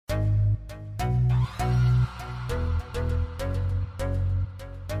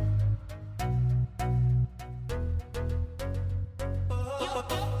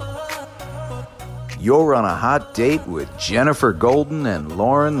you're on a hot date with Jennifer Golden and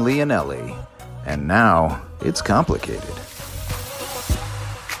Lauren Leonelli. And now, it's complicated.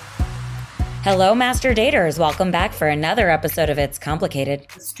 Hello, Master Daters. Welcome back for another episode of It's Complicated.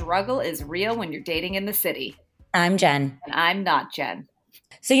 The struggle is real when you're dating in the city. I'm Jen. And I'm not Jen.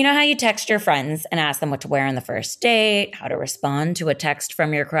 So you know how you text your friends and ask them what to wear on the first date, how to respond to a text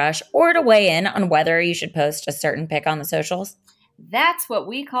from your crush, or to weigh in on whether you should post a certain pic on the socials? That's what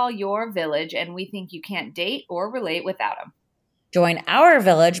we call your village, and we think you can't date or relate without them. Join our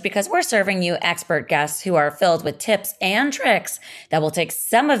village because we're serving you expert guests who are filled with tips and tricks that will take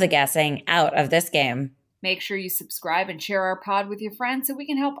some of the guessing out of this game. Make sure you subscribe and share our pod with your friends so we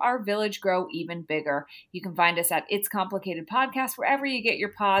can help our village grow even bigger. You can find us at It's Complicated Podcast wherever you get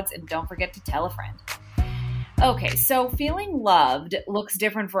your pods, and don't forget to tell a friend. Okay, so feeling loved looks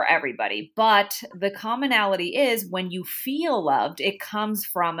different for everybody, but the commonality is when you feel loved, it comes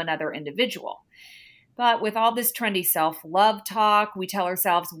from another individual. But with all this trendy self-love talk, we tell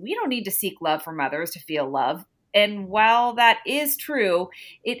ourselves we don't need to seek love from others to feel love. And while that is true,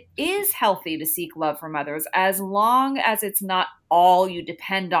 it is healthy to seek love from others as long as it's not all you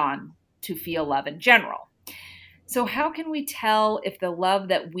depend on to feel love in general. So how can we tell if the love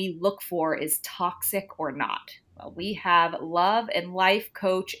that we look for is toxic or not? Well, we have love and life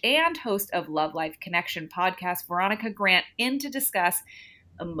coach and host of Love Life Connection podcast, Veronica Grant, in to discuss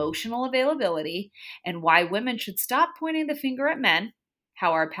emotional availability and why women should stop pointing the finger at men,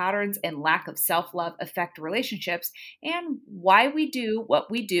 how our patterns and lack of self-love affect relationships, and why we do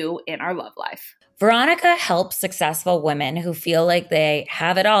what we do in our love life. Veronica helps successful women who feel like they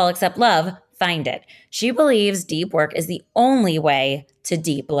have it all except love find it. She believes deep work is the only way to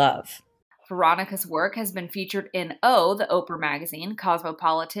deep love. Veronica's work has been featured in O, the Oprah magazine,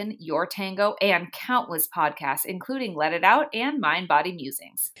 Cosmopolitan, Your Tango, and countless podcasts, including Let It Out and Mind Body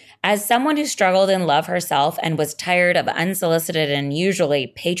Musings. As someone who struggled in love herself and was tired of unsolicited and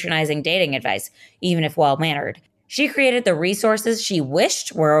usually patronizing dating advice, even if well-mannered, she created the resources she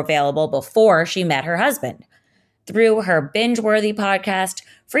wished were available before she met her husband. Through her binge-worthy podcast,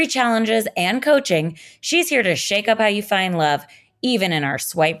 free challenges, and coaching, she's here to shake up how you find love, even in our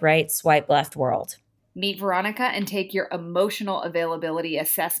swipe right, swipe left world. Meet Veronica and take your emotional availability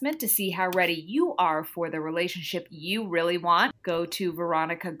assessment to see how ready you are for the relationship you really want. Go to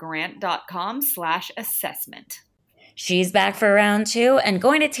veronicagrant.com/assessment. She's back for round 2 and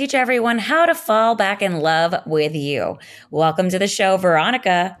going to teach everyone how to fall back in love with you. Welcome to the show,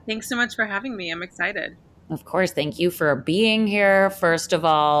 Veronica. Thanks so much for having me. I'm excited. Of course, thank you for being here. First of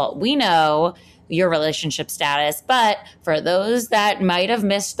all, we know your relationship status, but for those that might have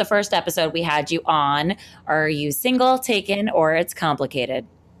missed the first episode we had you on, are you single, taken, or it's complicated?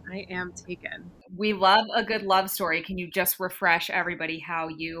 I am taken. We love a good love story. Can you just refresh everybody how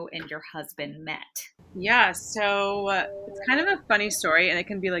you and your husband met? Yeah, so it's kind of a funny story, and it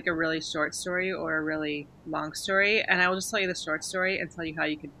can be like a really short story or a really long story. And I will just tell you the short story and tell you how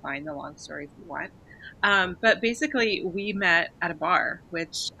you can find the long story if you want. But basically, we met at a bar,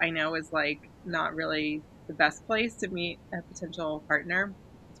 which I know is like not really the best place to meet a potential partner.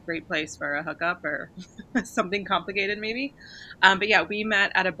 It's a great place for a hookup or something complicated maybe. But yeah, we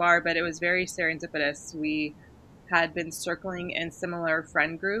met at a bar, but it was very serendipitous. We had been circling in similar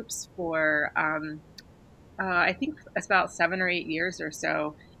friend groups for, I think it's about 7 or 8 years or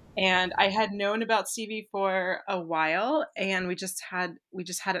so. And I had known about Stevie for a while, and we just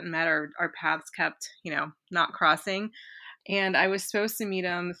hadn't met. Our paths kept, not crossing. And I was supposed to meet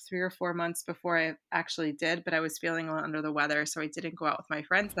him 3 or 4 months before I actually did, but I was feeling a little under the weather, so I didn't go out with my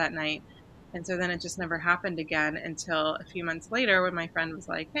friends that night. And so then it just never happened again until a few months later when my friend was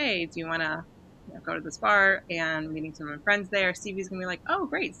like, hey, do you want to go to this bar? And meeting some of my friends there, Stevie's going to be like, oh,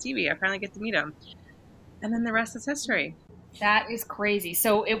 great, Stevie, I finally get to meet him. And then the rest is history. That is crazy.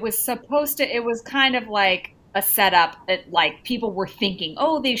 So it was kind of like a setup that like people were thinking,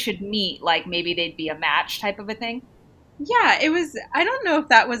 oh, they should meet, like maybe they'd be a match type of a thing. Yeah, it was. I don't know if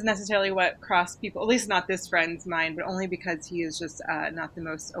that was necessarily what crossed people, at least not this friend's mind, but only because he is just not the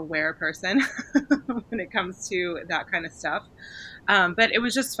most aware person when it comes to that kind of stuff. But it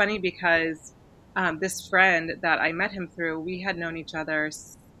was just funny because this friend that I met him through, we had known each other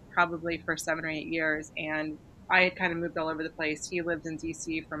probably for 7 or 8 years, and I had kind of moved all over the place. He lived in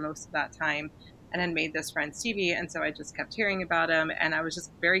DC for most of that time and then made this friend Stevie. And so I just kept hearing about him, and I was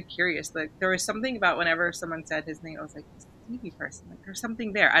just very curious. Like there was something about whenever someone said his name, I was like, Stevie person, like there's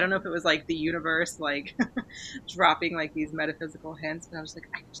something there. I don't know if it was like the universe, like dropping like these metaphysical hints, but I was like,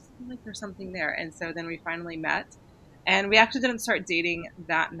 I just feel like there's something there. And so then we finally met, and we actually didn't start dating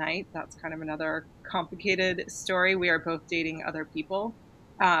that night. That's kind of another complicated story. We are both dating other people.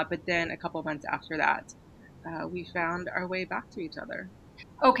 But then a couple months after that, we found our way back to each other.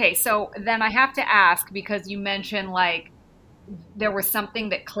 Okay, so then I have to ask, because you mentioned like there was something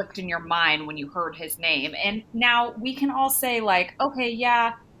that clicked in your mind when you heard his name. And now we can all say, like, okay,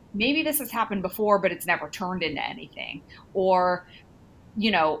 yeah, maybe this has happened before, but it's never turned into anything. Or,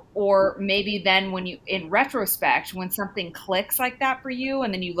 or maybe then when you, in retrospect, when something clicks like that for you,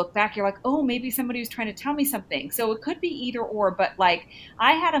 and then you look back, you're like, oh, maybe somebody was trying to tell me something. So it could be either or, but like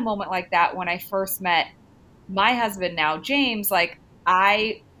I had a moment like that when I first met my husband now, James. Like,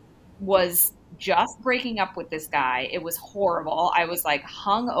 I was just breaking up with this guy. It was horrible. I was like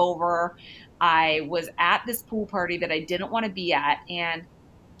hung over. I was at this pool party that I didn't want to be at. And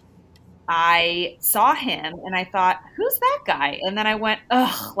I saw him and I thought, who's that guy? And then I went,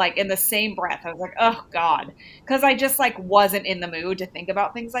 ugh, like in the same breath. I was like, oh God. Cause I just like wasn't in the mood to think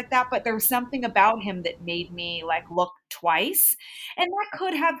about things like that. But there was something about him that made me like look twice. And that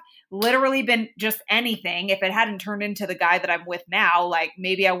could have literally been just anything. If it hadn't turned into the guy that I'm with now, like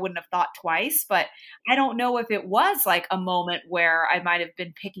maybe I wouldn't have thought twice. But I don't know if it was like a moment where I might have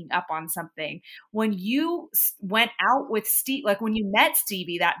been picking up on something. When you went out with Steve, like when you met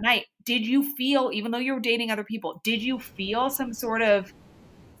Stevie that night, did you feel, even though you were dating other people, did you feel some sort of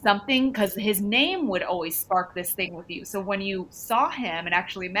something? Because his name would always spark this thing with you. So when you saw him and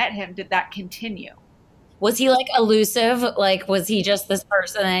actually met him, did that continue? Was he like elusive? Like, was he just this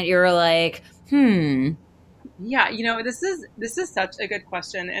person that you were like, hmm? Yeah, this is such a good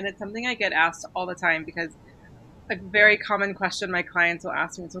question, and it's something I get asked all the time because a very common question my clients will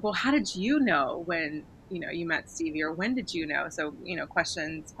ask me is like, well, how did you know when you met Stevie, or when did you know? So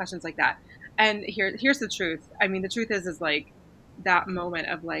questions like that. And here's the truth. I mean, the truth is like that moment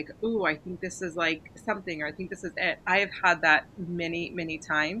of like, ooh, I think this is like something, or I think this is it. I have had that many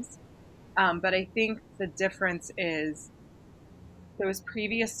times, but I think the difference is those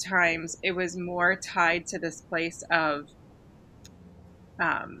previous times it was more tied to this place of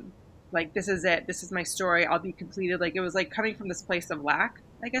um, like, this is it, this is my story, I'll be completed. Like, it was like coming from this place of lack,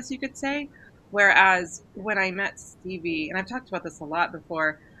 I guess you could say. Whereas when I met Stevie, and I've talked about this a lot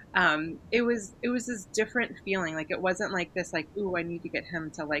before, it was this different feeling. Like, it wasn't like this, like, ooh, I need to get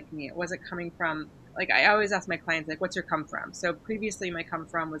him to like me. It wasn't coming from, like, I always ask my clients, like, what's your come from? So previously my come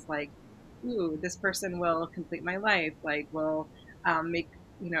from was like, ooh, this person will complete my life, like, will make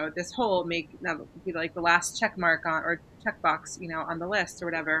this whole make be like the last check mark on, or checkbox, on the list or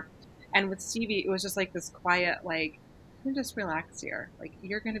whatever. And with Stevie, it was just like this quiet, like, you can just relax here. Like,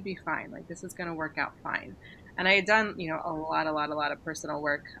 you're going to be fine. Like, this is going to work out fine. And I had done, a lot of personal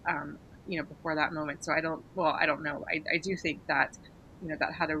work, before that moment. So I don't know. I do think that,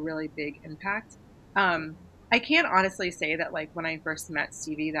 that had a really big impact. Um, I can't honestly say that, like, when I first met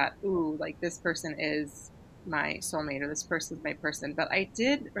Stevie, that, ooh, like, this person is my soulmate, or this person is my person. But I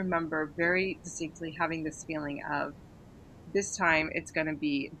did remember very distinctly having this feeling of, this time it's going to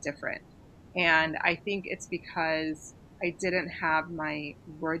be different. And I think it's because I didn't have my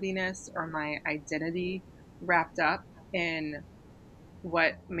worthiness or my identity wrapped up in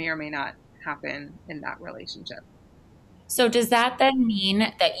what may or may not happen in that relationship. So does that then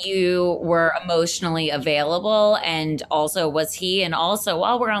mean that you were emotionally available, and also was he? And also,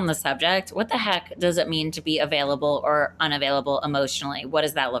 while we're on the subject, what the heck does it mean to be available or unavailable emotionally? What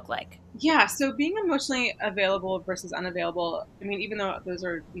does that look like? Yeah, so being emotionally available versus unavailable, I mean, even though those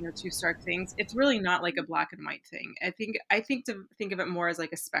are, two stark things, it's really not like a black and white thing. I think to think of it more as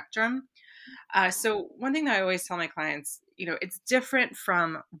like a spectrum. So one thing that I always tell my clients, it's different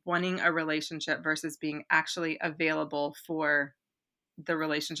from wanting a relationship versus being actually available for the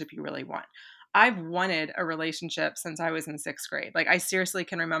relationship you really want. I've wanted a relationship since I was in sixth grade. Like, I seriously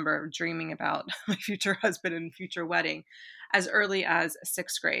can remember dreaming about my future husband and future wedding as early as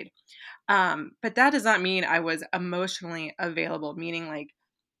sixth grade. But that does not mean I was emotionally available, meaning like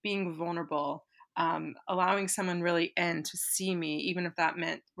being vulnerable, allowing someone really in to see me, even if that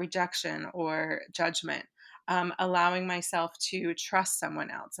meant rejection or judgment, allowing myself to trust someone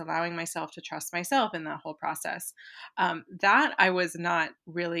else, allowing myself to trust myself in that whole process. That I was not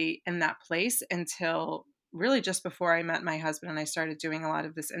really in that place until really just before I met my husband, and I started doing a lot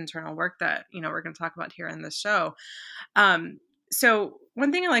of this internal work that, we're going to talk about here in this show. Um, so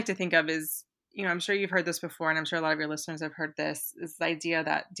one thing I like to think of is, I'm sure you've heard this before, and I'm sure a lot of your listeners have heard this, is the idea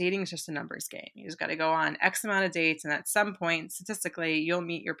that dating is just a numbers game. You just got to go on X amount of dates, and at some point, statistically, you'll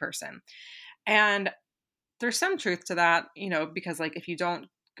meet your person. And there's some truth to that, because like, if you don't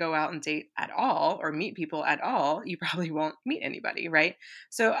go out and date at all or meet people at all, you probably won't meet anybody, right?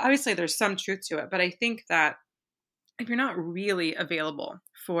 So obviously there's some truth to it, but I think that if you're not really available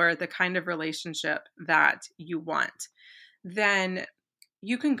for the kind of relationship that you want, then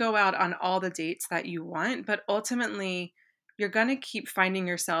you can go out on all the dates that you want, but ultimately you're going to keep finding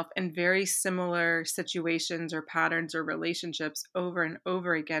yourself in very similar situations or patterns or relationships over and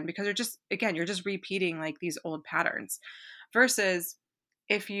over again, because you're just repeating like these old patterns. Versus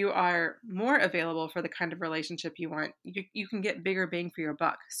if you are more available for the kind of relationship you want, you can get bigger bang for your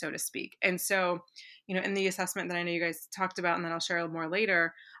buck, so to speak. And so, in the assessment that I know you guys talked about, and then I'll share a little more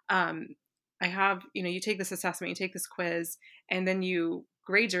later, I have, you take this assessment, you take this quiz, and then you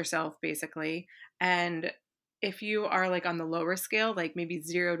grade yourself basically. And if you are like on the lower scale, like maybe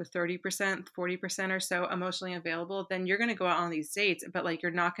 0 to 30%, 40% or so emotionally available, then you're going to go out on these dates, but like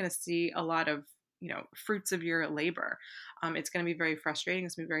you're not going to see a lot of, fruits of your labor. It's going to be very frustrating.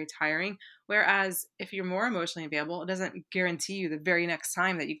 It's going to be very tiring. Whereas if you're more emotionally available, it doesn't guarantee you the very next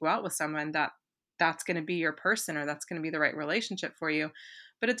time that you go out with someone that that's going to be your person or that's going to be the right relationship for you.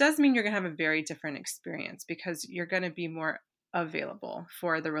 But it does mean you're going to have a very different experience because you're going to be more available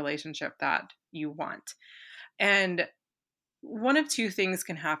for the relationship that you want. And one of two things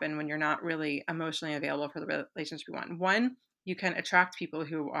can happen when you're not really emotionally available for the relationship you want. One, you can attract people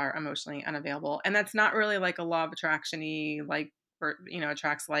who are emotionally unavailable. And that's not really like a law of attraction-y, like, or,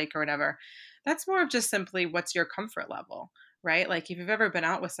 attracts like or whatever. That's more of just simply what's your comfort level, right? Like if you've ever been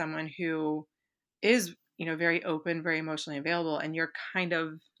out with someone who is, very open, very emotionally available, and you're kind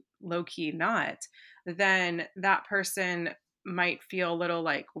of low key not, then that person might feel a little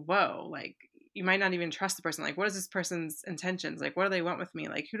like, whoa, like you might not even trust the person. Like, what is this person's intentions? Like, what do they want with me?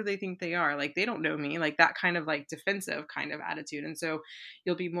 Like, who do they think they are? Like, they don't know me, like that kind of like defensive kind of attitude. And so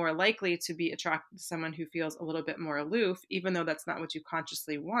you'll be more likely to be attracted to someone who feels a little bit more aloof, even though that's not what you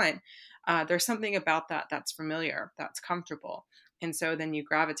consciously want. There's something about that that's familiar, that's comfortable. And so then you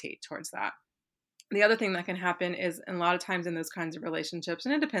gravitate towards that. The other thing that can happen is, and a lot of times in those kinds of relationships,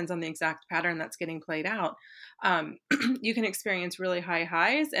 and it depends on the exact pattern that's getting played out, you can experience really high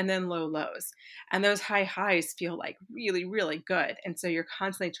highs and then low lows. And those high highs feel like really, really good. And so you're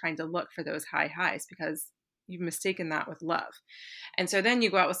constantly trying to look for those high highs because you've mistaken that with love. And so then you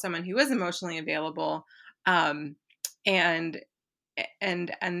go out with someone who is emotionally available, and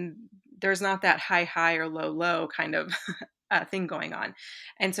there's not that high high or low low kind of thing going on.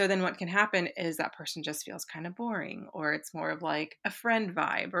 And so then what can happen is that person just feels kind of boring, or it's more of like a friend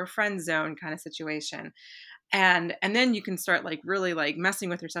vibe or a friend zone kind of situation. And then you can start like really like messing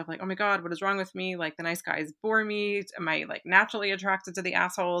with yourself, like, oh my God, what is wrong with me? Like the nice guys bore me. Am I like naturally attracted to the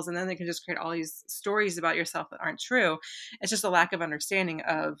assholes? And then they can just create all these stories about yourself that aren't true. It's just a lack of understanding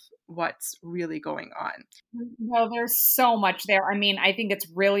of what's really going on. Well, there's so much there. I mean, I think it's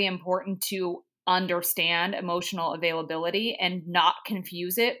really important to understand emotional availability and not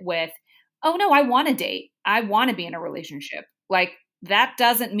confuse it with, oh no, I want to date. I want to be in a relationship. Like that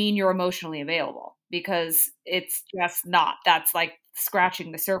doesn't mean you're emotionally available, because it's just not. That's like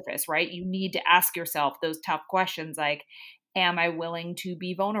scratching the surface, right? You need to ask yourself those tough questions like, am I willing to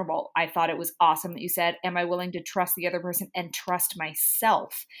be vulnerable? I thought it was awesome that you said, am I willing to trust the other person and trust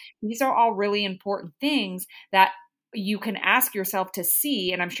myself? These are all really important things that you can ask yourself to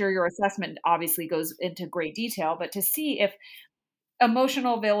see. And I'm sure your assessment obviously goes into great detail, but to see if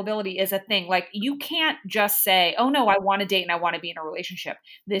emotional availability is a thing. Like you can't just say, oh no, I want to date and I want to be in a relationship.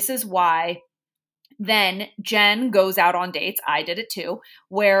 This is why then Jen goes out on dates. I did it too,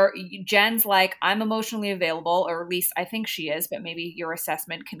 where Jen's like, I'm emotionally available, or at least I think she is, but maybe your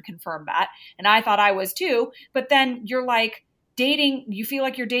assessment can confirm that. And I thought I was too. But then you're like, dating, you feel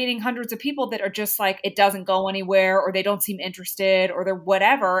like you're dating hundreds of people that are just like, it doesn't go anywhere, or they don't seem interested, or they're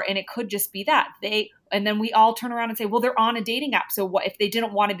whatever. And it could just be that and then we all turn around and say, well, they're on a dating app. So what if they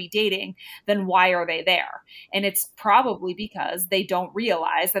didn't want to be dating, then why are they there? And it's probably because they don't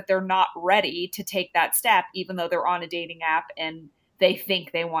realize that they're not ready to take that step, even though they're on a dating app and they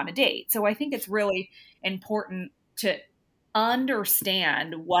think they want to date. So I think it's really important to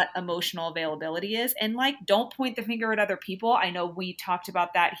understand what emotional availability is, and like don't point the finger at other people. I know we talked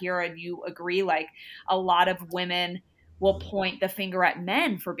about that here and you agree, like a lot of women will point the finger at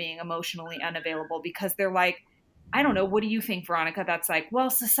men for being emotionally unavailable because they're like, I don't know, what do you think, Veronica? That's like, well,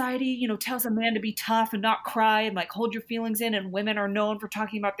 society, tells a man to be tough and not cry and like hold your feelings in, and women are known for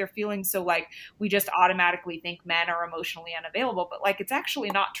talking about their feelings, so like we just automatically think men are emotionally unavailable, but like it's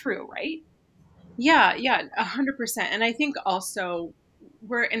actually not true, right? Yeah, 100%. And I think also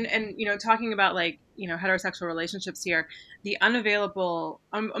we're talking about like, heterosexual relationships here, the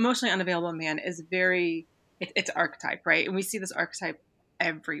emotionally unavailable man is it's archetype, right? And we see this archetype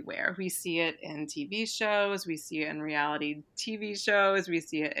everywhere. We see it in TV shows, we see it in reality TV shows, we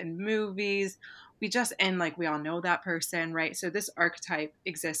see it in movies. And like we all know that person, right? So this archetype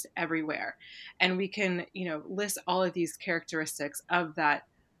exists everywhere. And we can, list all of these characteristics of that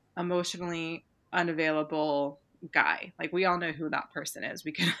emotionally unavailable guy. Like we all know who that person is.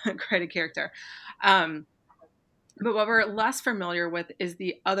 We can create a character. But what we're less familiar with is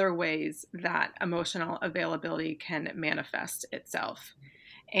the other ways that emotional availability can manifest itself.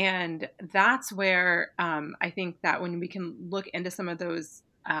 And that's where I think that when we can look into some of those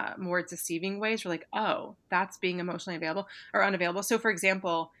more deceiving ways, we're like, oh, that's being emotionally available or unavailable. So, for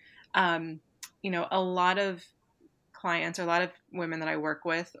example, a lot of clients or a lot of women that I work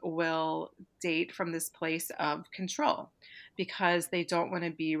with will date from this place of control because they don't want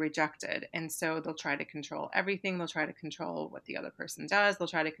to be rejected. And so they'll try to control everything. They'll try to control what the other person does. They'll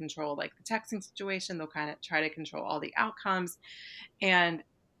try to control like the texting situation. They'll kind of try to control all the outcomes. And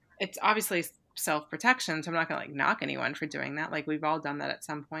it's obviously self-protection. So I'm not going to like knock anyone for doing that. Like we've all done that at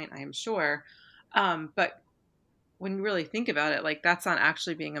some point, I am sure. But when you really think about it, like that's not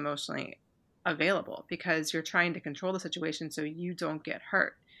actually being emotionally available because you're trying to control the situation so you don't get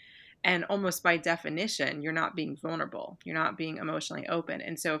hurt. And almost by definition, you're not being vulnerable. You're not being emotionally open.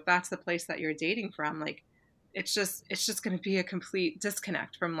 And so if that's the place that you're dating from, like it's just going to be a complete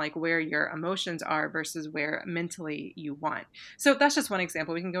disconnect from like where your emotions are versus where mentally you want. So that's just one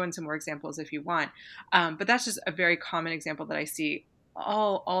example. We can go into more examples if you want. But that's just a very common example that I see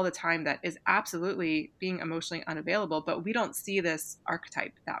all the time that is absolutely being emotionally unavailable, but we don't see this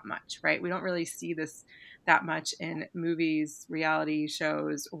archetype that much, right? We don't really see this that much in movies, reality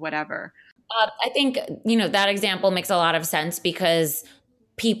shows, whatever. I think, that example makes a lot of sense because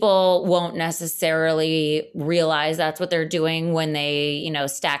people won't necessarily realize that's what they're doing when they,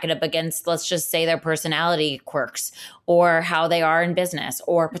 stack it up against, let's just say, their personality quirks or how they are in business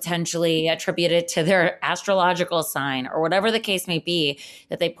or potentially attribute it to their astrological sign or whatever the case may be,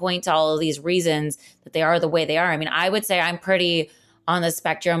 that they point to all of these reasons that they are the way they are. I mean, I would say I'm pretty on the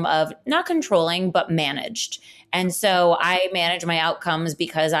spectrum of not controlling, but managed. And so I manage my outcomes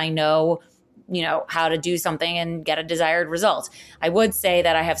because I know how to do something and get a desired result. I would say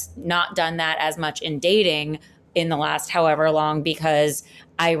that I have not done that as much in dating in the last however long because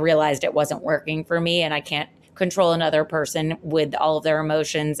I realized it wasn't working for me and I can't control another person with all of their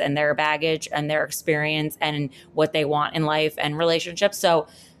emotions and their baggage and their experience and what they want in life and relationships. So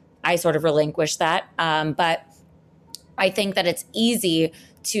I sort of relinquished that. But I think that it's easy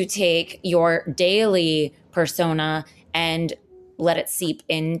to take your daily persona and let it seep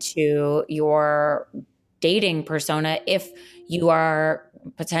into your dating persona if you are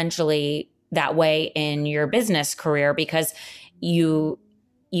potentially that way in your business career because you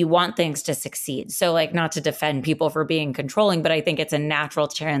want things to succeed. So like not to defend people for being controlling, but I think it's a natural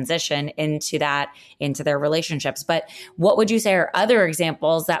transition into their relationships. But what would you say are other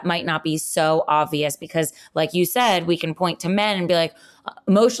examples that might not be so obvious? Because like you said, we can point to men and be like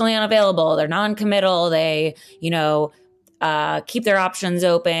emotionally unavailable, they're non-committal, they, keep their options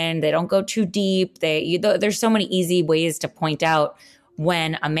open, they don't go too deep. There's so many easy ways to point out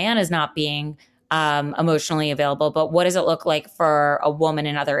when a man is not being emotionally available, but what does it look like for a woman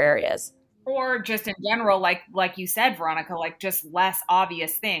in other areas? Or just in general, like you said, Veronica, like just less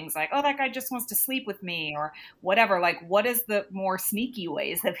obvious things like, oh, that guy just wants to sleep with me or whatever. Like what is the more sneaky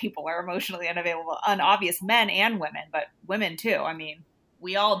ways that people are emotionally unavailable? Unobvious, men and women, but women too. I mean,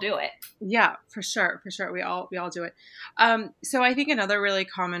 we all do it. Yeah, for sure. We all do it. So I think another really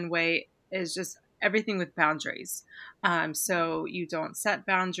common way is just everything with boundaries. So you don't set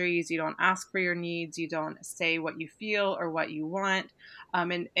boundaries, you don't ask for your needs, you don't say what you feel or what you want.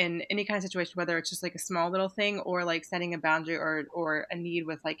 In any kind of situation, whether it's just like a small little thing or like setting a boundary or a need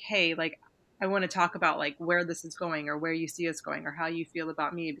with like, hey, like I want to talk about like where this is going or where you see us going or how you feel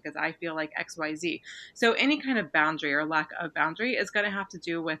about me because I feel like XYZ. So any kind of boundary or lack of boundary is going to have to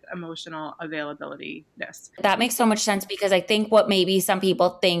do with emotional availability-ness. That makes so much sense because I think what maybe some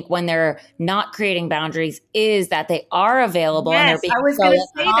people think when they're not creating boundaries is that they are available and they're being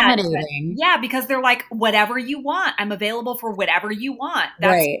so accommodating. Yeah, because they're like, whatever you want, I'm available for whatever you want.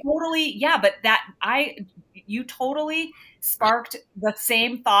 That's right. Totally, yeah, but you totally sparked the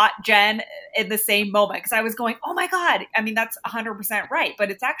same thought, Jen, in the same moment. Because I was going, oh my God. I mean, that's 100% right.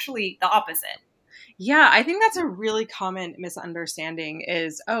 But it's actually the opposite. Yeah, I think that's a really common misunderstanding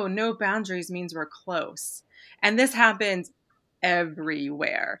is, oh, no boundaries means we're close. And this happens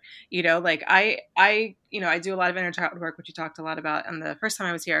everywhere. Like I do a lot of inner child work, which you talked a lot about in the first time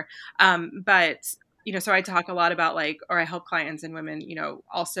I was here. But so I talk a lot about or I help clients and women,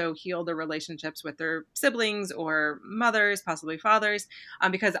 also heal their relationships with their siblings or mothers, possibly fathers,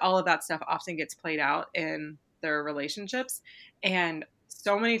 because all of that stuff often gets played out in their relationships. And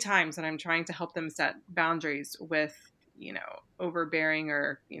so many times when I'm trying to help them set boundaries with, overbearing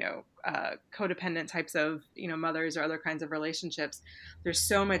or, codependent types of, mothers or other kinds of relationships, there's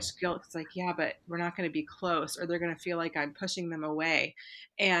so much guilt. It's like, yeah, but we're not going to be close, or they're going to feel like I'm pushing them away.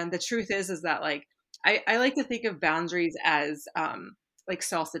 And the truth is that I like to think of boundaries as like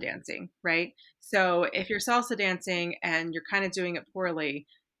salsa dancing, right? So if you're salsa dancing and you're kind of doing it poorly,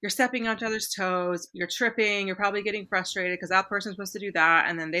 you're stepping on each other's toes, you're tripping, you're probably getting frustrated because that person's supposed to do that,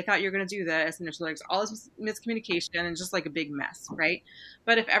 and then they thought you're going to do this, and there's all this miscommunication and just like a big mess, right?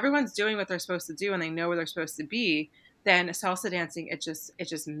 But if everyone's doing what they're supposed to do and they know where they're supposed to be, then salsa dancing, it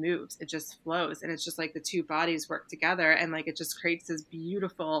just moves, it just flows, and it's just like the two bodies work together, and like it just creates this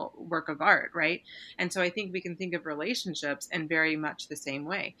beautiful work of art, right? And so I think we can think of relationships in very much the same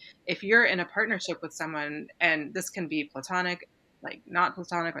way. If you're in a partnership with someone, and this can be platonic, like not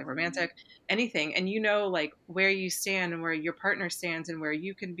platonic, like romantic, anything, and like where you stand and where your partner stands and where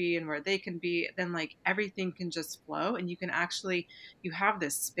you can be and where they can be, then like everything can just flow, and you have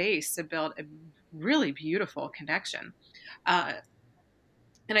this space to build a really beautiful connection. And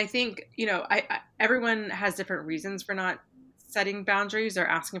I think, everyone has different reasons for not setting boundaries or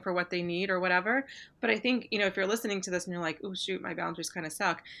asking for what they need or whatever. But I think, if you're listening to this and you're like, oh, shoot, my boundaries kind of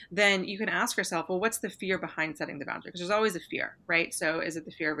suck, then you can ask yourself, well, what's the fear behind setting the boundary? Because there's always a fear, right? So is it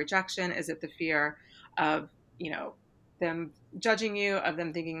the fear of rejection? Is it the fear of, them judging you, of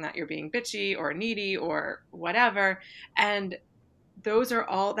them thinking that you're being bitchy or needy or whatever? And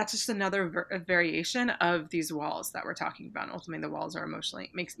that's just another variation of these walls that we're talking about. Ultimately, the walls are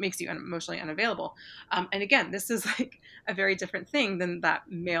makes you emotionally unavailable. And again, this is like a very different thing than that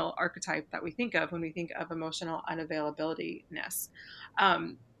male archetype that we think of when we think of emotional unavailability-ness.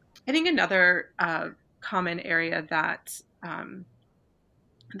 I think another common area that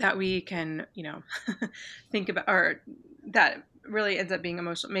we can, think about, or that really ends up being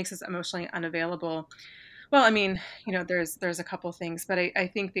makes us emotionally unavailable. Well, I mean, there's a couple things, but I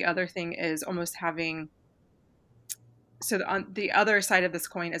think the other thing is almost having, on the other side of this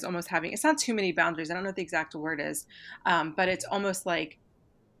coin is almost having, it's not too many boundaries. I don't know what the exact word is, but it's almost like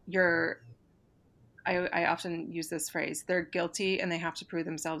I often use this phrase, they're guilty and they have to prove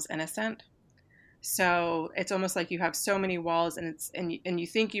themselves innocent. So it's almost like you have so many walls, and you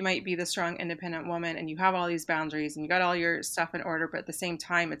think you might be the strong, independent woman, and you have all these boundaries and you got all your stuff in order. But at the same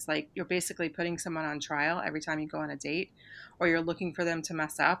time, it's like you're basically putting someone on trial every time you go on a date, or you're looking for them to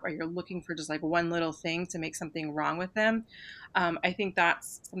mess up, or you're looking for just like one little thing to make something wrong with them. I think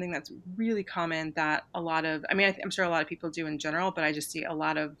that's something that's really common that I'm sure a lot of people do in general, but I just see a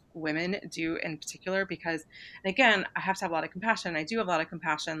lot of women do in particular because, and again, I have to have a lot of compassion. I do have a lot of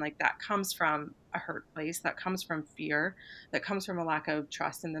compassion, like that comes from a hurt place, that comes from fear, that comes from a lack of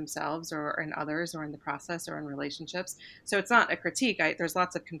trust in themselves or in others or in the process or in relationships. So it's not a critique. There's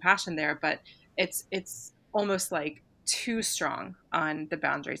lots of compassion there, but it's almost like too strong on the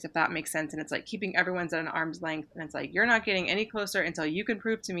boundaries, if that makes sense. And it's like keeping everyone's at an arm's length, and it's like you're not getting any closer until you can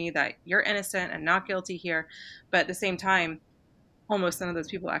prove to me that you're innocent and not guilty here. But at the same time, almost none of those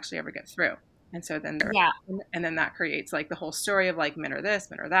people actually ever get through. And so then and then that creates like the whole story of like men are this,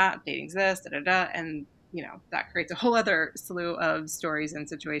 men are that, dating's this, da da da, and that creates a whole other slew of stories and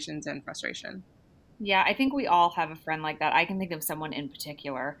situations and frustration. Yeah, I think we all have a friend like that. I can think of someone in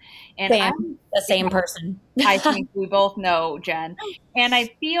particular. And I'm the same person. I think we both know, Jen. And I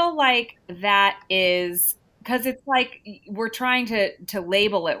feel like that is because it's like we're trying to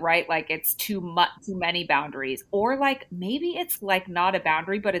label it, right? Like it's too many boundaries, or like maybe it's like not a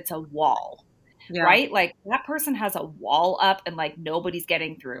boundary, but it's a wall. Yeah. Right? Like that person has a wall up and like nobody's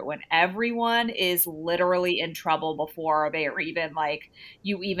getting through, and everyone is literally in trouble before they are even like,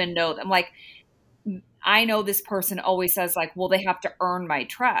 you even know them. Like, I know this person always says like, well, they have to earn my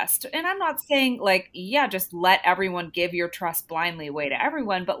trust. And I'm not saying like, yeah, just let everyone give your trust blindly away to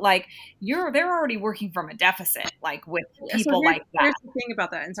everyone. But like they're already working from a deficit, like with people like that. Here's the thing about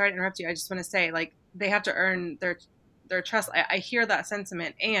that. And sorry to interrupt you. I just want to say like, they have to earn their trust. I hear that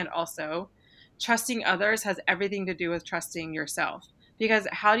sentiment. And also trusting others has everything to do with trusting yourself. Because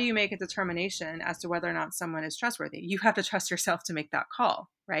how do you make a determination as to whether or not someone is trustworthy? You have to trust yourself to make that call,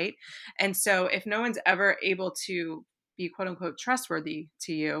 right? And so if no one's ever able to be quote unquote trustworthy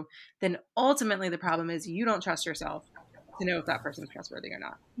to you, then ultimately the problem is you don't trust yourself to know if that person's trustworthy or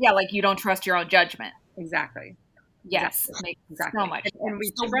not. Yeah, like you don't trust your own judgment. Exactly. Yes, exactly. So much. And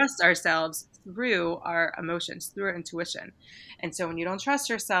we trust ourselves through our emotions, through our intuition. And so when you don't trust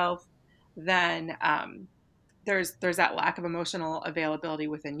yourself, then there's that lack of emotional availability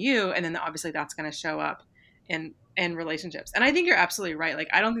within you, and then obviously that's going to show up in relationships. And I think you're absolutely right. Like,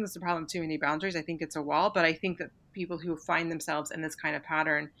 I don't think it's a problem too many boundaries. I think it's a wall, but I think that people who find themselves in this kind of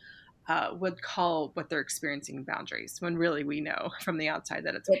pattern would call what they're experiencing boundaries, when really we know from the outside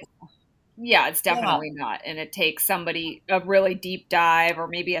that it's a wall. Yeah, it's Yeah. definitely not. And it takes somebody, a really deep dive or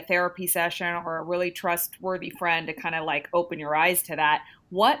maybe a therapy session or a really trustworthy friend to kind of like open your eyes to that.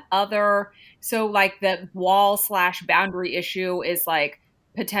 What other, so like the wall slash boundary issue is like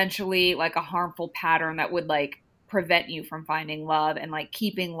potentially like a harmful pattern that would like prevent you from finding love and like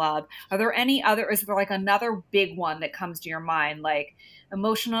keeping love. Are there any other, is there like another big one that comes to your mind, like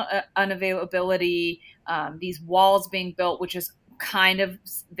emotional unavailability, these walls being built, which is kind of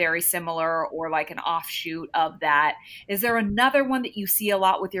very similar or like an offshoot of that? Is there another one that you see a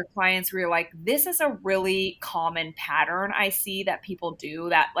lot with your clients where you're like, this is a really common pattern I see that people do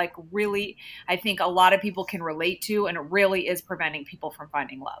that like really, I think a lot of people can relate to, and it really is preventing people from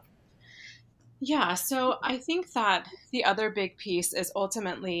finding love? Yeah, so I think that the other big piece is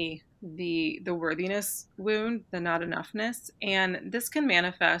ultimately the worthiness wound, the not enoughness, and this can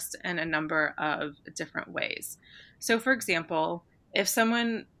manifest in a number of different ways. So, for example, if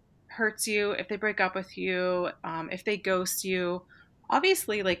someone hurts you, if they break up with you, if they ghost you,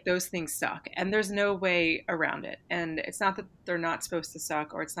 obviously, like, those things suck, and there's no way around it. And it's not that they're not supposed to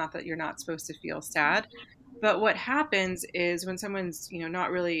suck, or it's not that you're not supposed to feel sad. But what happens is when someone's,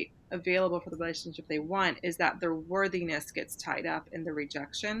 not really available for the relationship they want, is that their worthiness gets tied up in the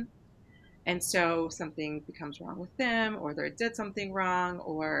rejection. And so something becomes wrong with them, or they did something wrong,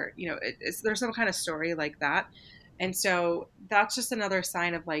 or, there's some kind of story like that. And so that's just another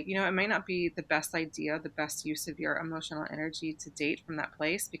sign of, like, it might not be the best idea, the best use of your emotional energy to date from that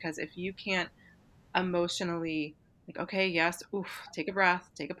place. Because if you can't emotionally, like, okay, yes, oof, take a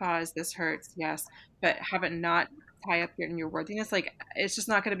breath, take a pause, this hurts, yes, but have it not tie up in your worthiness, like, it's just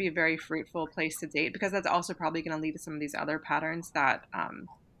not going to be a very fruitful place to date, because that's also probably going to lead to some of these other patterns that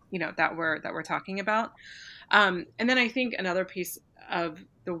that we're talking about. And then I think another piece of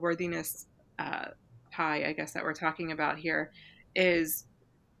the worthiness uh, pie, I guess, that we're talking about here is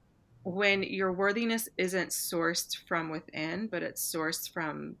when your worthiness isn't sourced from within, but it's sourced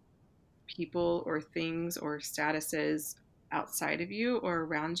from people or things or statuses outside of you or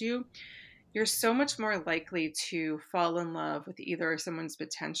around you, you're so much more likely to fall in love with either someone's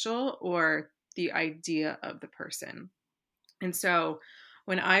potential or the idea of the person. And so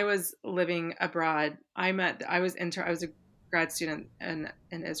when I was living abroad, I was a grad student in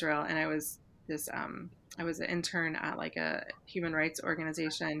Israel, and I was an intern at like a human rights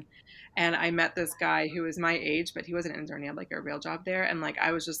organization, and I met this guy who was my age, but he wasn't an intern, he had like a real job there. And like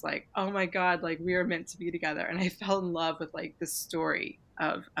I was just like, oh my God, like we are meant to be together. And I fell in love with like the story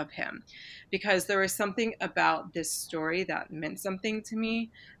of him, because there was something about this story that meant something to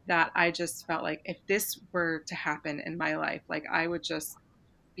me, that I just felt like if this were to happen in my life, like I would just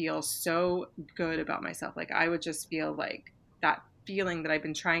feel so good about myself. Like I would just feel like that feeling that I've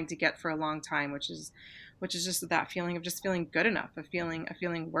been trying to get for a long time, which is just that feeling of just feeling good enough, of feeling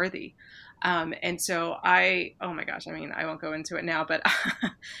worthy. And so oh my gosh, I mean, I won't go into it now, but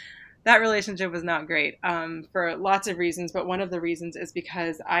that relationship was not great, for lots of reasons. But one of the reasons is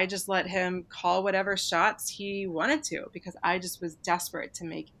because I just let him call whatever shots he wanted to, because I just was desperate to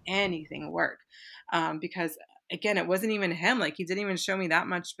make anything work. Because again, it wasn't even him. Like, he didn't even show me that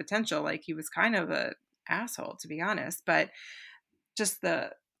much potential. Like, he was kind of a asshole, to be honest. But just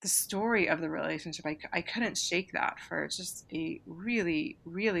the story of the relationship, I couldn't shake that for just a really,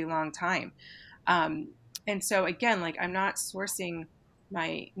 really long time. Um, and so again, like, I'm not sourcing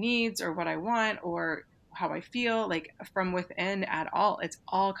my needs or what I want or how I feel like from within at all. It's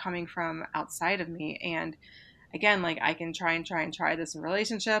all coming from outside of me. And again, like, I can try and try and try this in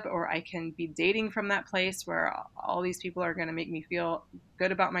relationship, or I can be dating from that place where all these people are going to make me feel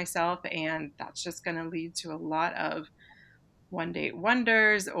good about myself. And that's just going to lead to a lot of one date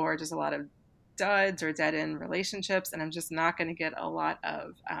wonders, or just a lot of duds or dead end relationships. And I'm just not going to get a lot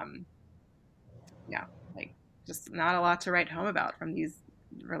of, yeah, like, just not a lot to write home about from these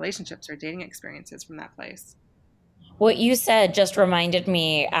relationships or dating experiences from that place. What you said just reminded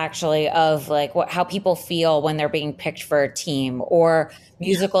me actually of like how people feel when they're being picked for a team, or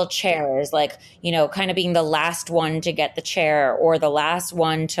musical chairs, like, kind of being the last one to get the chair or the last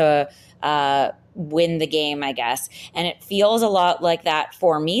one to win the game, I guess. And it feels a lot like that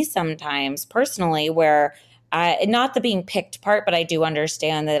for me sometimes personally, where not the being picked part, but I do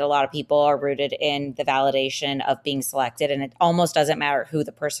understand that a lot of people are rooted in the validation of being selected. And it almost doesn't matter who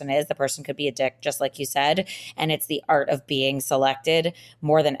the person is. The person could be a dick, just like you said. And it's the art of being selected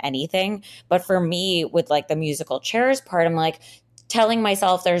more than anything. But for me, with like the musical chairs part, I'm like, telling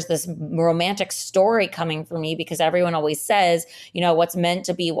myself there's this romantic story coming for me because everyone always says, what's meant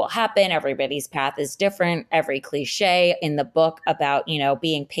to be will happen. Everybody's path is different. Every cliche in the book about,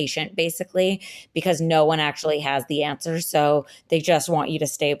 being patient, basically, because no one actually has the answer. So they just want you to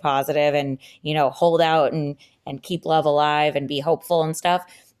stay positive and, hold out and keep love alive and be hopeful and stuff.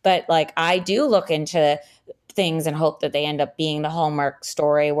 But like, I do look into things and hope that they end up being the Hallmark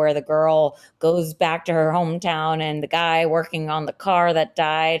story where the girl goes back to her hometown and the guy working on the car that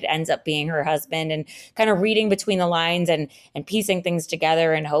died ends up being her husband, and kind of reading between the lines and piecing things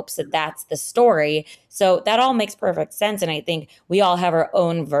together in hopes that that's the story. So that all makes perfect sense. And I think we all have our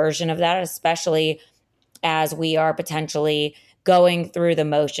own version of that, especially as we are potentially going through the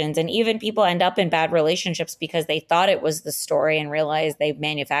motions. And even people end up in bad relationships because they thought it was the story and realized they've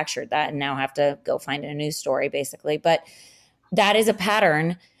manufactured that and now have to go find a new story, basically. But that is a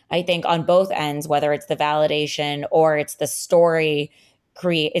pattern, I think, on both ends, whether it's the validation or it's the story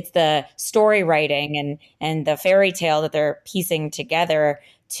it's the story writing and the fairy tale that they're piecing together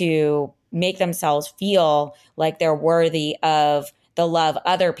to make themselves feel like they're worthy of the love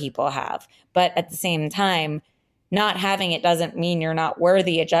other people have. But at the same time, not having it doesn't mean you're not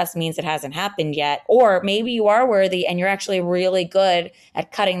worthy. It just means it hasn't happened yet. Or maybe you are worthy and you're actually really good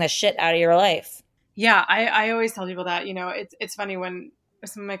at cutting the shit out of your life. Yeah, I always tell people that, it's funny when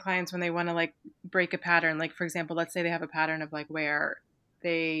some of my clients, when they want to like break a pattern, like for example, let's say they have a pattern of like where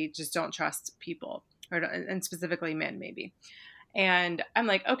they just don't trust people, and specifically men maybe. And I'm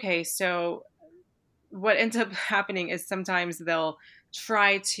like, okay, so what ends up happening is sometimes they'll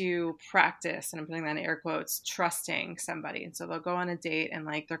try to practice, and I'm putting that in air quotes, trusting somebody. And so they'll go on a date and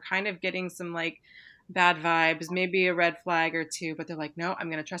like they're kind of getting some like bad vibes, maybe a red flag or two, but they're like, no, I'm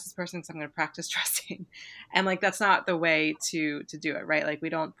going to trust this person, so I'm going to practice trusting. And like that's not the way to do it, right? Like we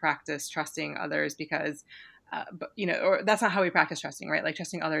don't practice trusting others because but or that's not how we practice trusting, right? Like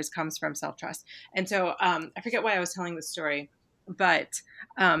trusting others comes from self-trust. And so I forget why I was telling this story, but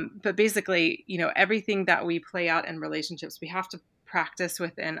basically, everything that we play out in relationships, we have to practice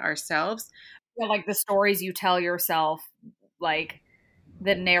within ourselves. Yeah, like the stories you tell yourself, like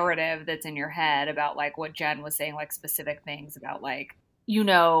the narrative that's in your head about like what Jen was saying, like specific things about like,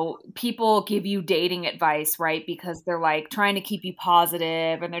 people give you dating advice, right? Because they're like trying to keep you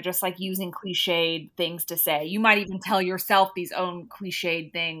positive and they're just like using cliched things to say. You might even tell yourself these own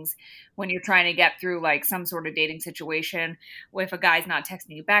cliched things when you're trying to get through like some sort of dating situation. If a guy's not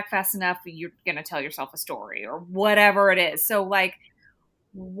texting you back fast enough, you're going to tell yourself a story or whatever it is. So like,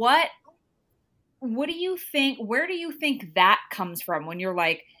 what do you think, where do you think that comes from when you're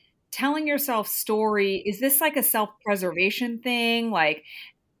like telling yourself story? Is this like a self-preservation thing? Like,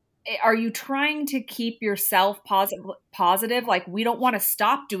 are you trying to keep yourself positive? Like, we don't want to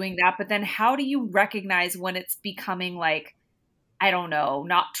stop doing that, but then how do you recognize when it's becoming like, I don't know,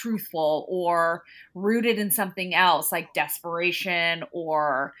 not truthful or rooted in something else like desperation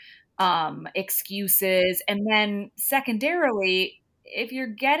or excuses? And then secondarily, if you're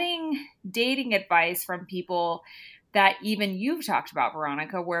getting dating advice from people that even you've talked about,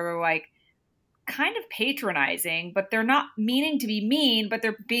 Veronica, where we're like kind of patronizing, but they're not meaning to be mean, but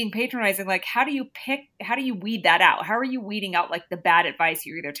they're being patronizing. Like, how do you weed that out? How are you weeding out like the bad advice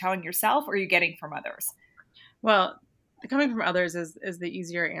you're either telling yourself or you're getting from others? Well, coming from others is the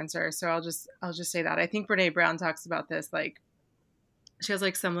easier answer. So I'll just say that. I think Brene Brown talks about this, like she has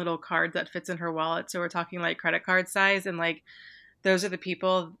like some little card that fits in her wallet. So we're talking like credit card size, and like those are the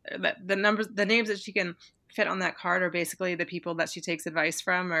people that the names that she can fit on that card are basically the people that she takes advice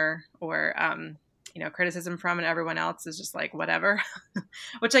from or criticism from, and everyone else is just like whatever,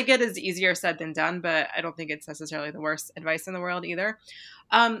 which I get is easier said than done, but I don't think it's necessarily the worst advice in the world either.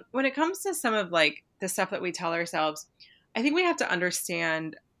 When it comes to some of like the stuff that we tell ourselves, I think we have to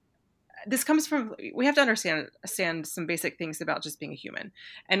understand we have to understand some basic things about just being a human.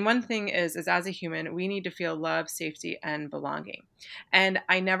 And one thing is as a human, we need to feel love, safety, and belonging. And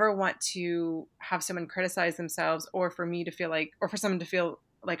I never want to have someone criticize themselves or for me to feel like, or for someone to feel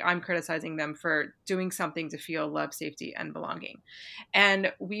like I'm criticizing them for doing something to feel love, safety, and belonging.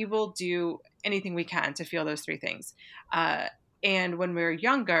 And we will do anything we can to feel those three things. And when we're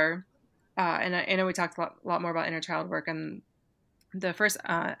younger, and I know we talked a lot more about inner child work and the first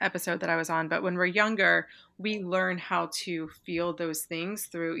episode that I was on, but when we're younger, we learn how to feel those things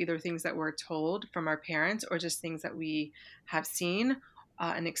through either things that we're told from our parents or just things that we have seen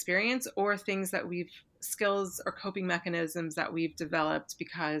and experienced, or things that we've skills or coping mechanisms that we've developed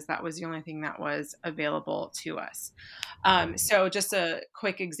because that was the only thing that was available to us. So just a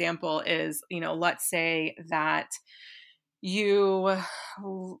quick example is, let's say that you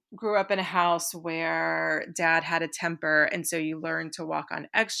grew up in a house where dad had a temper, and so you learned to walk on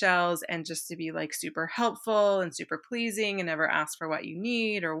eggshells and just to be like super helpful and super pleasing and never ask for what you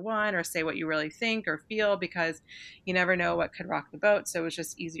need or want or say what you really think or feel, because you never know what could rock the boat. So it was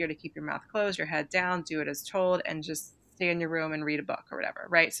just easier to keep your mouth closed, your head down, do it as told, and just stay in your room and read a book or whatever,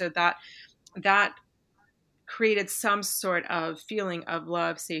 right? So that created some sort of feeling of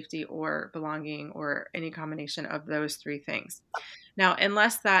love, safety, or belonging, or any combination of those three things. Now,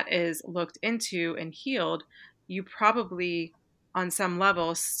 unless that is looked into and healed, you probably, on some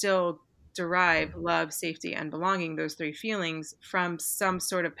level, still derive love, safety, and belonging, those three feelings, from some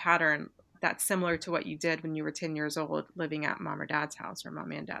sort of pattern that's similar to what you did when you were 10 years old living at mom or dad's house or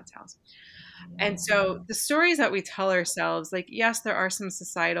mom and dad's house. And so the stories that we tell ourselves, like, yes, there are some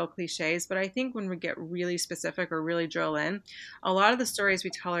societal cliches, but I think when we get really specific or really drill in, a lot of the stories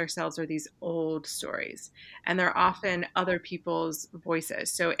we tell ourselves are these old stories, and they're often other people's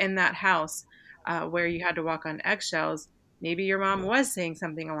voices. So in that house where you had to walk on eggshells, maybe your mom was saying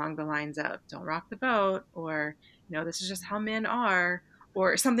something along the lines of, don't rock the boat, or, this is just how men are,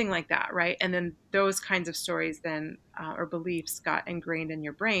 or something like that, right? And then those kinds of stories then or beliefs got ingrained in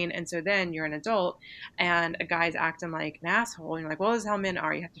your brain. And so then you're an adult and a guy's acting like an asshole. And you're like, well, this is how men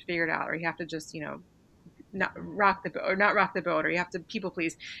are. You have to figure it out, or you have to just, not rock the boat, or you have to people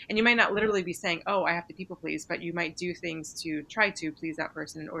please. And you might not literally be saying, oh, I have to people please, but you might do things to try to please that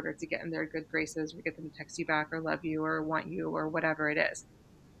person in order to get in their good graces or get them to text you back or love you or want you or whatever it is.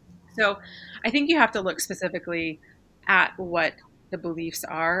 So I think you have to look specifically at what the beliefs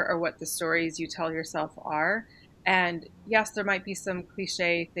are or what the stories you tell yourself are. And yes, there might be some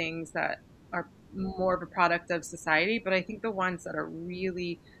cliche things that are more of a product of society, but I think the ones that are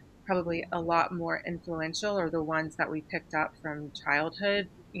really probably a lot more influential are the ones that we picked up from childhood,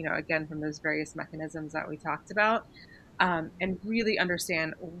 again, from those various mechanisms that we talked about, and really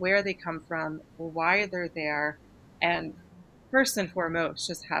understand where they come from, why they're there, and first and foremost,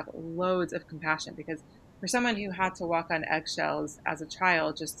 just have loads of compassion, because for someone who had to walk on eggshells as a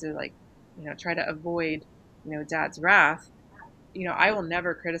child just to try to avoid, dad's wrath, I will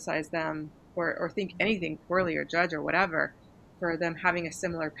never criticize them or think anything poorly or judge or whatever for them having a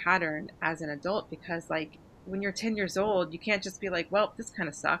similar pattern as an adult, because like when you're 10 years old, you can't just be like, well, this kind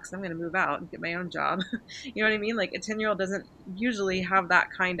of sucks, I'm going to move out and get my own job. You know what I mean? Like a 10-year-old doesn't usually have that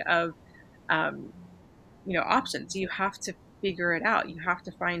kind of um, options. You have to figure it out. You have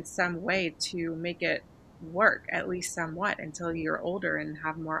to find some way to make it work, at least somewhat, until you're older and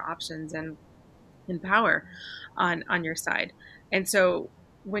have more options and power on your side. And so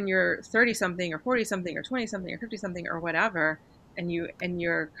when you're 30 something or 40 something or 20 something or 50 something or whatever, and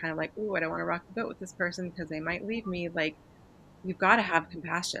you're kind of like, ooh, I don't want to rock the boat with this person because they might leave me, like, you've got to have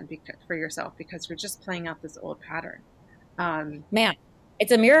compassion for yourself, because you're just playing out this old pattern. Man,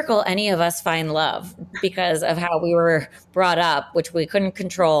 it's a miracle any of us find love because of how we were brought up, which we couldn't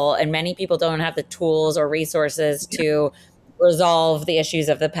control. And many people don't have the tools or resources to resolve the issues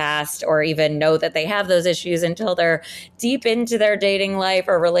of the past or even know that they have those issues until they're deep into their dating life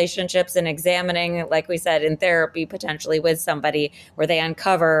or relationships and examining, like we said, in therapy, potentially with somebody where they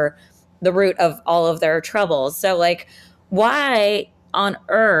uncover the root of all of their troubles. So, like, why on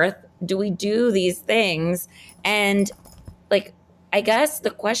earth do we do these things? And like, I guess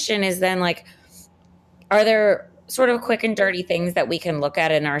the question is then, like, are there sort of quick and dirty things that we can look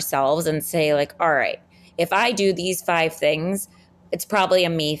at in ourselves and say, like, all right, if I do these 5 things, it's probably a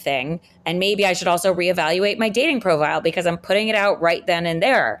me thing. And maybe I should also reevaluate my dating profile because I'm putting it out right then and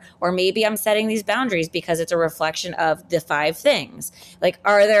there. Or maybe I'm setting these boundaries because it's a reflection of the 5 things. Like,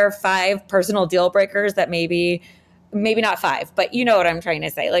 are there 5 personal deal breakers that maybe not 5, but you know what I'm trying to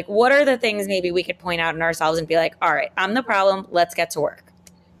say? Like, what are the things maybe we could point out in ourselves and be like, all right, I'm the problem. Let's get to work.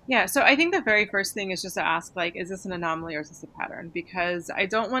 Yeah, so I think the very first thing is just to ask, like, is this an anomaly or is this a pattern? Because I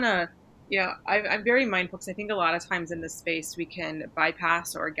don't want to, I'm very mindful, because I think a lot of times in this space we can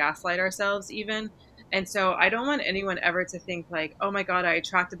bypass or gaslight ourselves even. And so I don't want anyone ever to think like, oh my God, I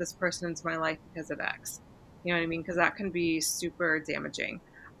attracted this person into my life because of X. You know what I mean? Because that can be super damaging.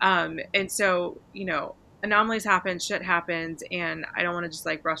 And so, anomalies happen, shit happens, and I don't want to just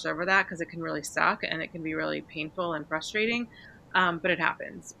like brush over that because it can really suck and it can be really painful and frustrating. But it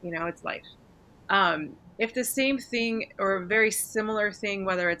happens, it's life. If the same thing or a very similar thing,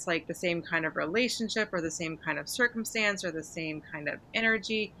 whether it's like the same kind of relationship or the same kind of circumstance or the same kind of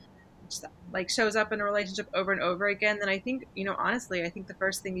energy, like shows up in a relationship over and over again, then I think, honestly, I think the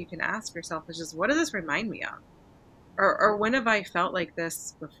first thing you can ask yourself is just, what does this remind me of? Or when have I felt like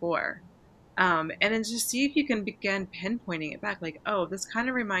this before? And then just see if you can begin pinpointing it back, like, oh, this kind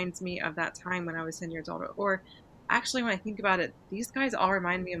of reminds me of that time when I was 10 years old. Or actually, when I think about it, these guys all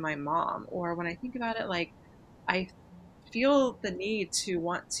remind me of my mom. Or when I think about it, like, I feel the need to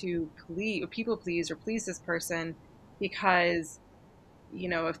want to please or people please or please this person because,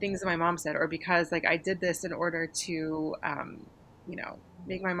 of things that my mom said, or because like I did this in order to,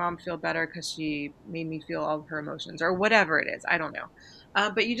 make my mom feel better because she made me feel all of her emotions or whatever it is. I don't know.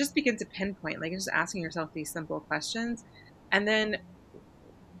 But you just begin to pinpoint, like just asking yourself these simple questions. And then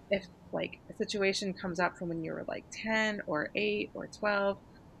if like a situation comes up from when you were like 10 or 8 or 12,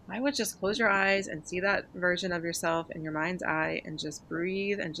 I would just close your eyes and see that version of yourself in your mind's eye and just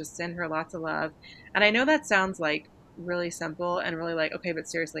breathe and just send her lots of love. And I know that sounds like really simple and really like, okay, but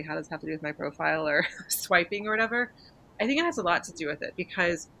seriously, how does it have to do with my profile or swiping or whatever? I think it has a lot to do with it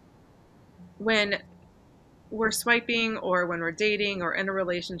because when we're swiping or when we're dating or in a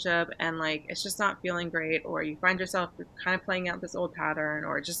relationship and like it's just not feeling great, or you find yourself kind of playing out this old pattern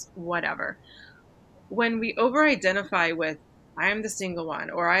or just whatever, when we over identify with I'm the single one,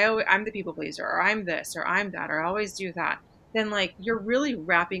 or I'm the people pleaser, or I'm this or I'm that, or I always do that, then like you're really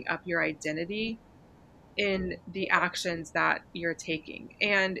wrapping up your identity in the actions that you're taking.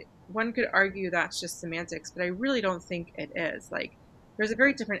 And one could argue that's just semantics, but I really don't think it is. Like there's a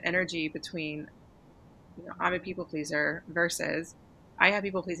very different energy between, I'm a people pleaser versus I have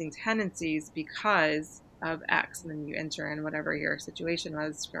people pleasing tendencies because of X, and then you enter in whatever your situation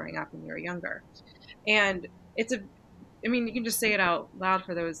was growing up when you were younger. And it's you can just say it out loud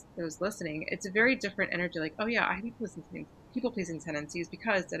for those listening. It's a very different energy. Like, oh yeah, I have people pleasing tendencies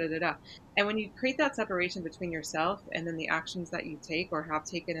because da da da da. And when you create that separation between yourself and then the actions that you take or have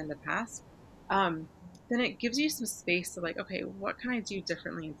taken in the past, then it gives you some space to like, okay, what can I do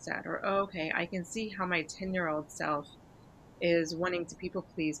differently instead? Or, oh, okay, I can see how my 10-year-old self is wanting to people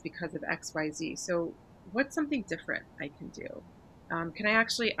please because of XYZ. So what's something different I can do? Can I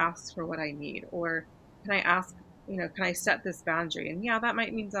actually ask for what I need? Or can I ask, can I set this boundary? And yeah, that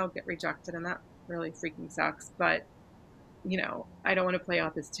might mean I'll get rejected and that really freaking sucks. But, I don't want to play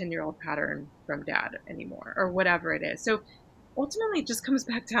out this 10-year-old pattern from dad anymore or whatever it is. So ultimately it just comes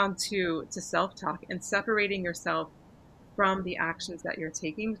back down to self-talk and separating yourself from the actions that you're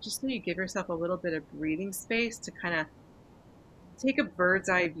taking, just so you give yourself a little bit of breathing space to kind of take a bird's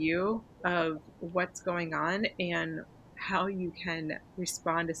eye view of what's going on and how you can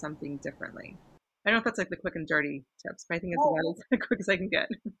respond to something differently. I don't know if that's like the quick and dirty tips, but I think it's Oh, about as quick as I can get.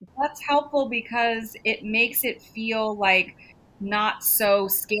 that's helpful because it makes it feel like not so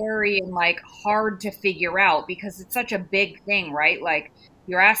scary and like hard to figure out because it's such a big thing, right? Like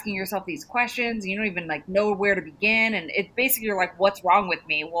you're asking yourself these questions, you don't even like know where to begin, and it's basically you're like, what's wrong with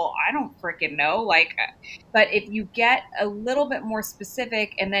me? Well, I don't freaking know. Like, but if you get a little bit more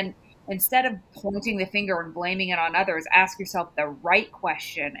specific and then instead of pointing the finger and blaming it on others, ask yourself the right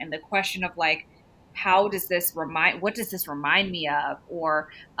question, and the question of like, what does this remind me of? Or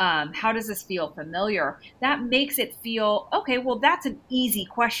how does this feel familiar? That makes it feel, okay, well, that's an easy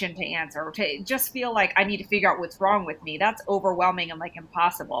question to answer. To just feel like I need to figure out what's wrong with me, that's overwhelming and like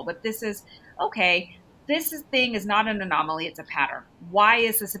impossible. But this is, okay, thing is not an anomaly, it's a pattern. Why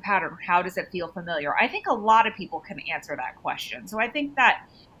is this a pattern? How does it feel familiar? I think a lot of people can answer that question. So I think that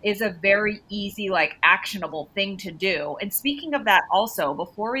is a very easy, like actionable thing to do. And speaking of that, also,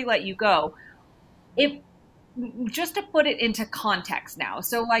 before we let you go, if just to put it into context now.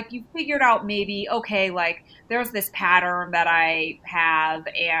 So like you figured out maybe, okay, like there's this pattern that I have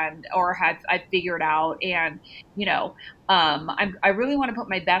or have I figured out, and I really want to put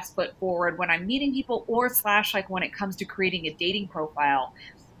my best foot forward when I'm meeting people, or slash like when it comes to creating a dating profile.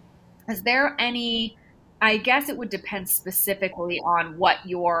 Is there any, I guess it would depend specifically on what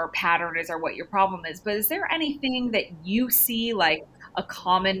your pattern is or what your problem is, but is there anything that you see like a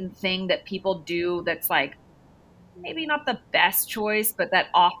common thing that people do that's like maybe not the best choice, but that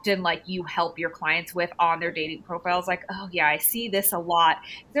often like you help your clients with on their dating profiles? Like, oh yeah, I see this a lot.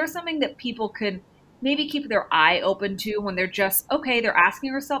 Is there something that people could maybe keep their eye open to when they're just, okay, they're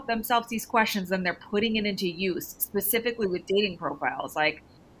asking themselves these questions and they're putting it into use, specifically with dating profiles? Like,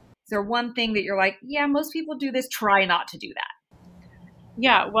 is there one thing that you're like, yeah, most people do this, try not to do that?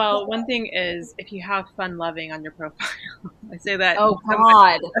 Yeah, well, one thing is if you have fun loving on your profile, I say that Oh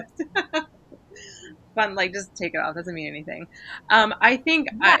somebody God. fun, like just take it off. Doesn't mean anything. I think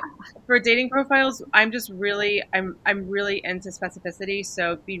Yeah. for dating profiles, I'm really into specificity.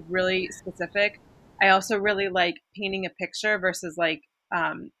 So be really specific. I also really like painting a picture versus like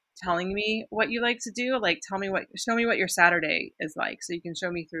telling me what you like to do. Like, show me what your Saturday is like. So you can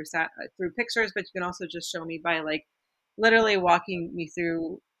show me through pictures, but you can also just show me by like literally walking me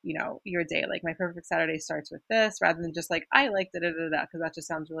through, your day. Like, my perfect Saturday starts with this, rather than just like, I like da da da da, because that just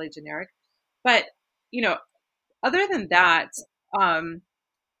sounds really generic. But, other than that, um,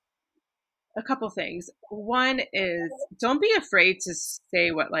 a couple things. One is, don't be afraid to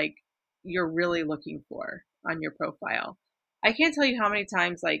say what like you're really looking for on your profile. I can't tell you how many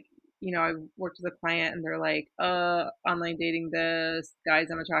times like, I've worked with a client and they're like, online dating this, guys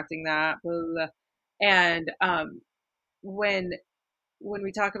I'm attracting that, blah, blah, blah. And when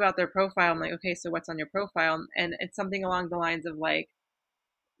we talk about their profile, I'm like, okay, so what's on your profile? And it's something along the lines of like,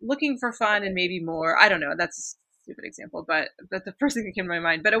 looking for fun and maybe more. I don't know. That's a stupid example, but that's the first thing that came to my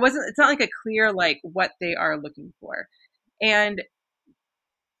mind. But it's not like a clear, like, what they are looking for. And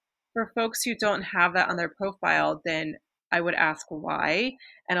for folks who don't have that on their profile, then I would ask why.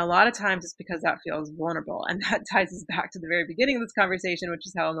 And a lot of times it's because that feels vulnerable. And that ties us back to the very beginning of this conversation, which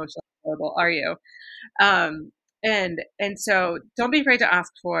is how emotionally available are you? And so don't be afraid to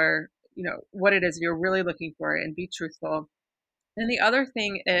ask for, what it is you're really looking for, and be truthful. And the other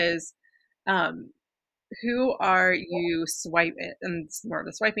thing is, who are you swiping? And it's more of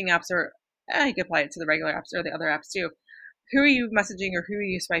the swiping apps, or you can apply it to the regular apps or the other apps too. Who are you messaging, or who are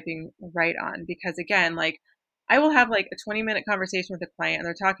you swiping right on? Because again, like, I will have like a 20-minute conversation with a client and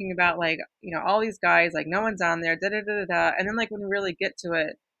they're talking about like, all these guys, like no one's on there, da da da da da. And then like when we really get to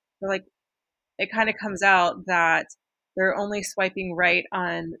it, they're like, it kind of comes out that they're only swiping right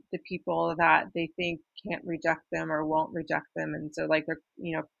on the people that they think can't reject them or won't reject them. And so like they're,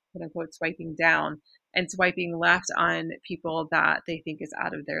 quote unquote, swiping down, and swiping left on people that they think is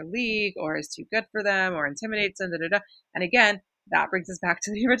out of their league or is too good for them or intimidates them, da, da, da. And again, that brings us back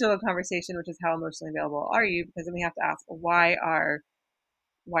to the original conversation, which is how emotionally available are you? Because then we have to ask, why are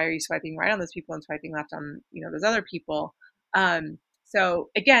you swiping right on those people and swiping left on, those other people? So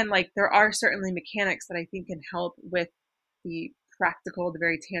again, like, there are certainly mechanics that I think can help with the practical, the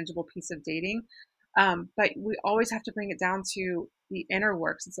very tangible piece of dating. But we always have to bring it down to the inner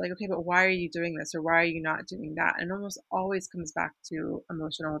works. It's like, okay, but why are you doing this, or why are you not doing that? And it almost always comes back to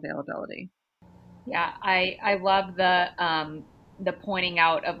emotional availability. Yeah, I love the pointing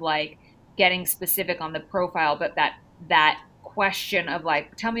out of like getting specific on the profile, but that question of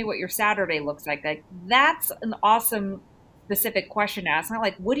like, tell me what your Saturday looks like. Like, that's an awesome specific question to ask. Not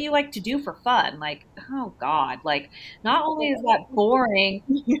like, what do you like to do for fun? Like, oh God, like, not only is that boring.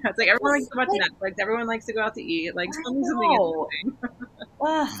 Yeah, it's like everyone likes to watch Netflix. Everyone likes to go out to eat. Like, tell me something interesting.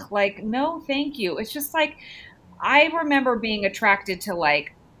 Ugh, like, no, thank you. It's just like, I remember being attracted to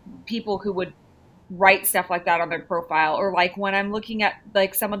like people who would write stuff like that on their profile, or like when I'm looking at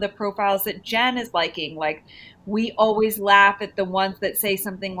like some of the profiles that Jen is liking, like, we always laugh at the ones that say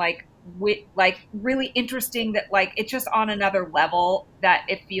something like really interesting, that like it's just on another level, that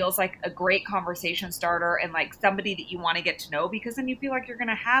it feels like a great conversation starter and like somebody that you want to get to know, because then you feel like you're going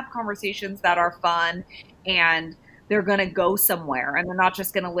to have conversations that are fun and they're going to go somewhere and they're not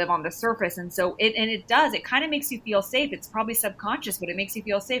just going to live on the surface. And so it kind of makes you feel safe. It's probably subconscious, but it makes you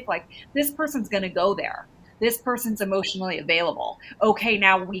feel safe. Like, this person's going to go there. This person's emotionally available. Okay,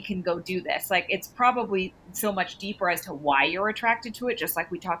 now we can go do this. Like, it's probably so much deeper as to why you're attracted to it, just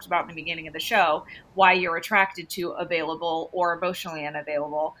like we talked about in the beginning of the show, why you're attracted to available or emotionally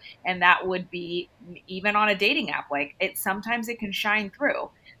unavailable. And that would be even on a dating app. Like, sometimes it can shine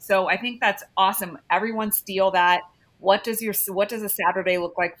through. So I think that's awesome. Everyone steal that. What does a Saturday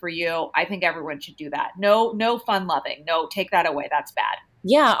look like for you? I think everyone should do that. No fun loving. No, take that away. That's bad.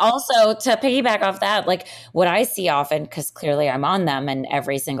 Yeah. Also, to piggyback off that, like, what I see often, because clearly I'm on them in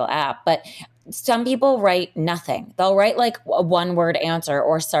every single app, but some people write nothing. They'll write like a 1-word answer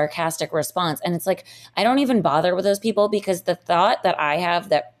or sarcastic response. And it's like, I don't even bother with those people, because the thought that I have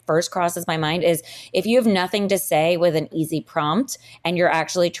that first crosses my mind is, if you have nothing to say with an easy prompt and you're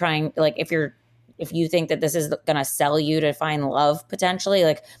actually trying, like, if you think that this is going to sell you to find love potentially,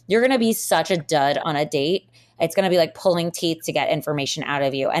 like, you're going to be such a dud on a date. It's going to be like pulling teeth to get information out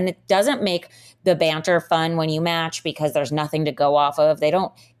of you. And it doesn't make the banter fun when you match, because there's nothing to go off of. They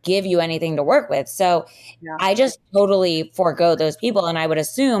don't give you anything to work with. So yeah. I just totally forego those people. And I would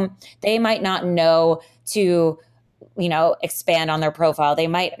assume they might not know to, expand on their profile. They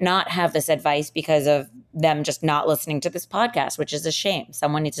might not have this advice because of them just not listening to this podcast, which is a shame.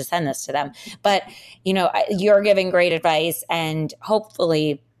 Someone needs to send this to them. But, you're giving great advice, and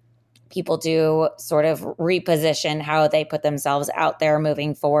hopefully people do sort of reposition how they put themselves out there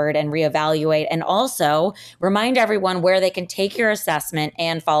moving forward and reevaluate, and also remind everyone where they can take your assessment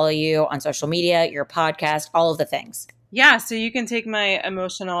and follow you on social media, your podcast, all of the things. Yeah, so you can take my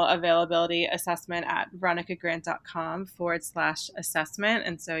emotional availability assessment at veronicagrant.com/assessment.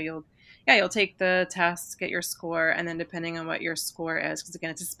 And so you'll take the test, get your score, and then depending on what your score is, because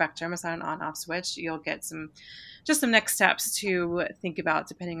again, it's a spectrum, it's not an on-off switch, you'll get some next steps to think about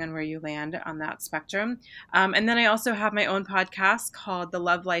depending on where you land on that spectrum. And then I also have my own podcast called The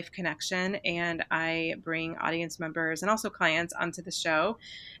Love Life Connection, and I bring audience members and also clients onto the show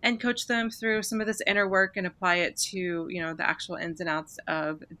and coach them through some of this inner work and apply it to, the actual ins and outs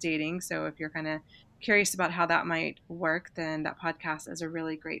of dating. So if you're kind of curious about how that might work, then that podcast is a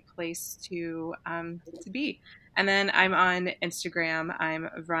really great place to be. And then I'm on Instagram. I'm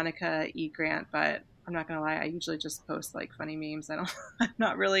Veronica E. Grant, but I'm not gonna lie, I usually just post like funny memes. I'm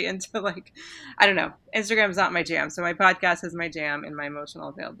not really into I don't know. Instagram's not my jam. So my podcast is my jam, and my emotional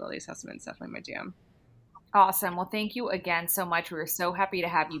availability assessment is definitely my jam. Awesome. Well, thank you again so much. We were so happy to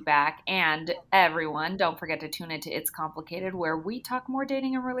have you back. And everyone, don't forget to tune into It's Complicated, where we talk more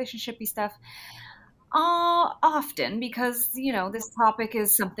dating and relationshipy stuff often, because, this topic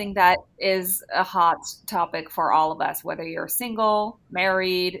is something that is a hot topic for all of us, whether you're single,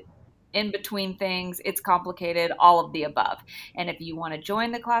 married, in between things. It's complicated, all of the above. And if you want to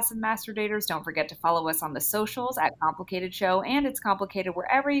join the class of master daters, don't forget to follow us on the socials at Complicated Show, and It's Complicated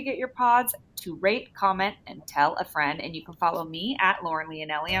wherever you get your pods, to rate, comment, and tell a friend. And you can follow me at Lauren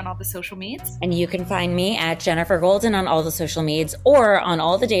Leonelli on all the social medias. And you can find me at Jennifer Golden on all the social medias or on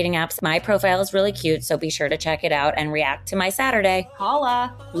all the dating apps. My profile is really cute, so be sure to check it out and react to my Saturday.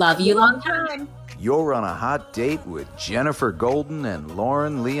 Holla. Love you long time. You're on a hot date with Jennifer Golden and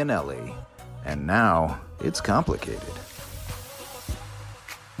Lauren Leonelli. And now it's complicated.